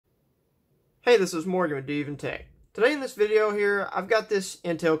Hey, this is Morgan with DoYouEvenTech. Today in this video here, I've got this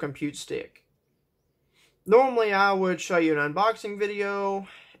Intel Compute Stick. Normally I would show you an unboxing video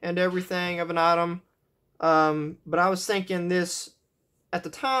and everything of an item, but I was thinking this, at the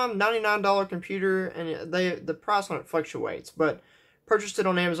time, $99 computer, and the price on it fluctuates, but purchased it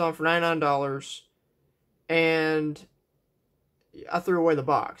on Amazon for $99, and I threw away the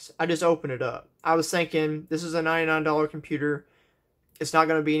box. I just opened it up. I was thinking, this is a $99 computer. It's not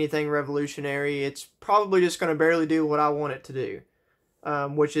going to be anything revolutionary. It's probably just going to barely do what I want it to do,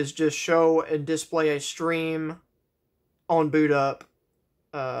 which is just show and display a stream on boot up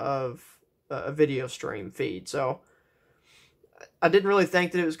of a video stream feed. So I didn't really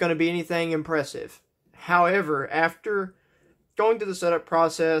think that it was going to be anything impressive. However, after going through the setup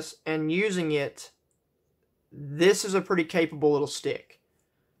process and using it, this is a pretty capable little stick.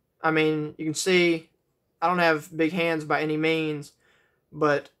 I mean, you can see I don't have big hands by any means,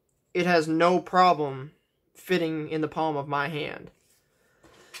 but it has no problem fitting in the palm of my hand.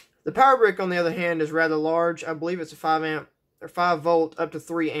 The power brick, on the other hand, is rather large. I believe it's a 5 volt up to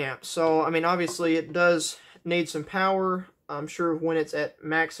 3 amps. So, I mean, obviously it does need some power. I'm sure when it's at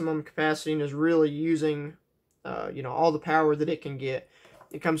maximum capacity and is really using, all the power that it can get.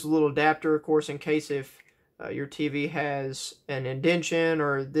 It comes with a little adapter, of course, in case if your TV has an indentation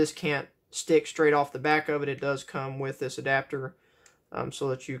or this can't stick straight off the back of it. It does come with this adapter. So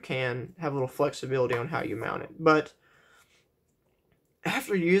that you can have a little flexibility on how you mount it. But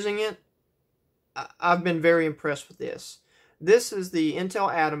after using it, I've been very impressed with this. This is the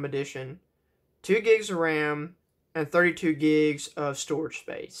Intel Atom Edition, 2 gigs of RAM and 32 gigs of storage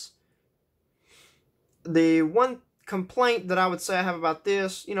space. The one complaint that I would say I have about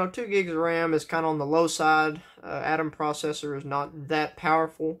this, 2 gigs of RAM is kind of on the low side. Atom processor is not that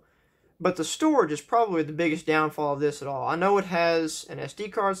powerful. But the storage is probably the biggest downfall of this at all. I know it has an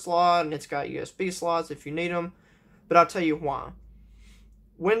SD card slot and it's got USB slots if you need them, but I'll tell you why.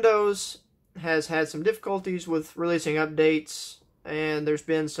 Windows has had some difficulties with releasing updates, and there's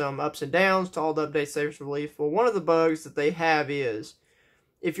been some ups and downs to all the updates they've released. Well, one of the bugs that they have is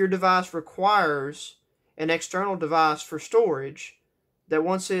if your device requires an external device for storage, that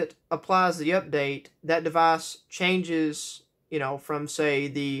once it applies the update, that device changes, from, say,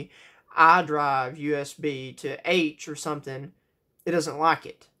 the iDrive USB to H or something. It doesn't like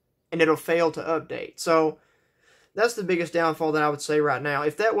it, and it'll fail to update. So that's the biggest downfall that I would say right now.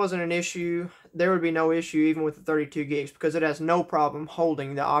 If that wasn't an issue, there would be no issue even with the 32 gigs, because it has no problem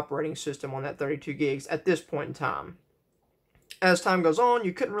holding the operating system on that 32 gigs at this point in time. As time goes on,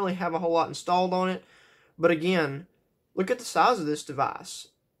 you couldn't really have a whole lot installed on it, but again, look at the size of this device.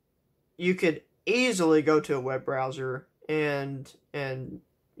 You could easily go to a web browser and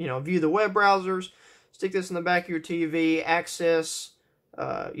view the web browsers, stick this in the back of your TV, access,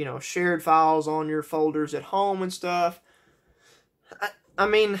 shared files on your folders at home and stuff. I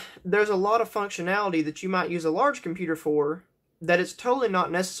mean, there's a lot of functionality that you might use a large computer for that it's totally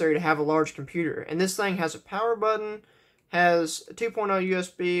not necessary to have a large computer. And this thing has a power button, has a 2.0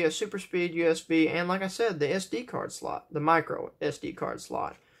 USB, a super speed USB, and like I said, the SD card slot, the micro SD card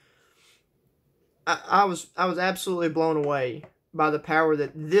slot. I was absolutely blown away by the power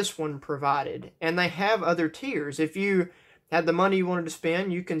that this one provided. And they have other tiers. If you had the money you wanted to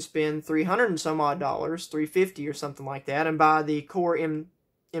spend, you can spend $300 and some odd, $350 or something like that, and buy the Core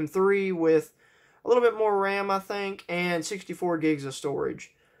M3 with a little bit more RAM, I think, and 64 gigs of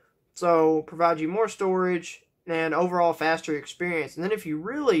storage. So provide you more storage and overall faster experience. And then if you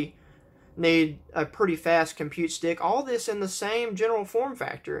really need a pretty fast compute stick, all this in the same general form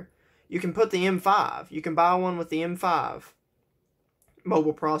factor, you can put the M5. You can buy one with the M5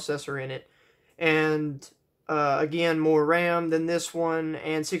 mobile processor in it, and again, more RAM than this one,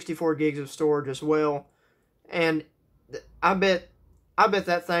 and 64 gigs of storage as well. And I bet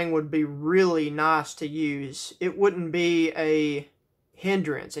that thing would be really nice to use. It wouldn't be a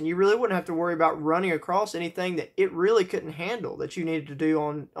hindrance, and you really wouldn't have to worry about running across anything that it really couldn't handle that you needed to do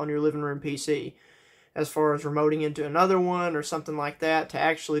on your living room PC, as far as remoting into another one or something like that to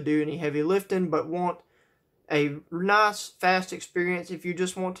actually do any heavy lifting, but want a nice, fast experience. If you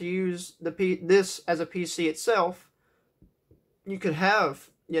just want to use this as a PC itself, you could have,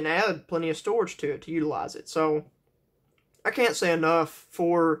 add plenty of storage to it to utilize it. So I can't say enough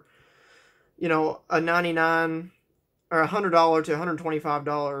for, a $99 or $100 to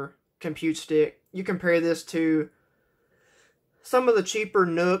 $125 compute stick. You compare this to some of the cheaper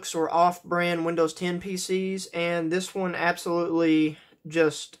Nooks or off-brand Windows 10 PCs, and this one absolutely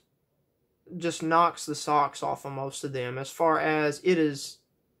just knocks the socks off of most of them, as far as it is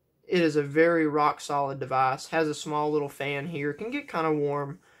a very rock solid device. Has a small little fan here, can get kind of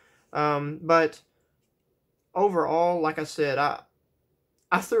warm But overall, like I said,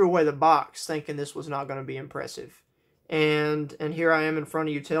 I threw away the box thinking this was not going to be impressive. And here I am in front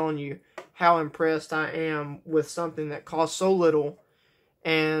of you telling you how impressed I am with something that costs so little,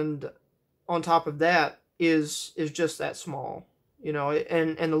 and on top of that is just that small. You know,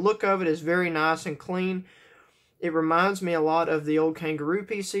 and the look of it is very nice and clean. It reminds me a lot of the old Kangaroo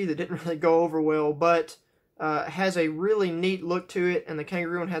PC that didn't really go over well, but has a really neat look to it, and the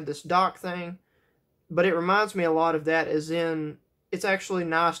Kangaroo one had this dock thing. But it reminds me a lot of that, as in, it's actually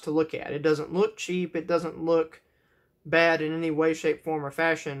nice to look at. It doesn't look cheap. It doesn't look bad in any way, shape, form, or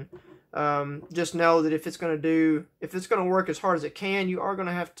fashion. Just know that if it's going to work as hard as it can, you are going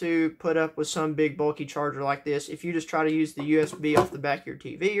to have to put up with some big bulky charger like this. If you just try to use the USB off the back of your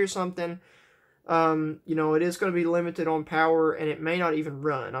TV or something, you know, it is going to be limited on power, and it may not even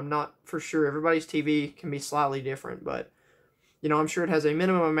run. I'm not for sure. Everybody's TV can be slightly different, but, you know, I'm sure it has a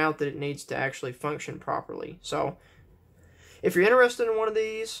minimum amount that it needs to actually function properly. So, if you're interested in one of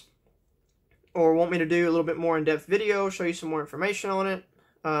these, or want me to do a little bit more in-depth video, show you some more information on it,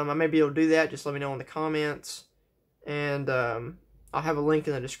 I may be able to do that. Just let me know in the comments, and I'll have a link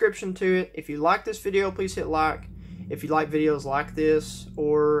in the description to it. If you like this video, please hit like. If you like videos like this,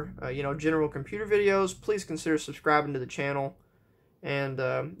 or you know, general computer videos, please consider subscribing to the channel. And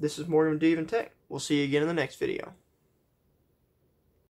this is Morgan with DoYouEvenTech. We'll see you again in the next video.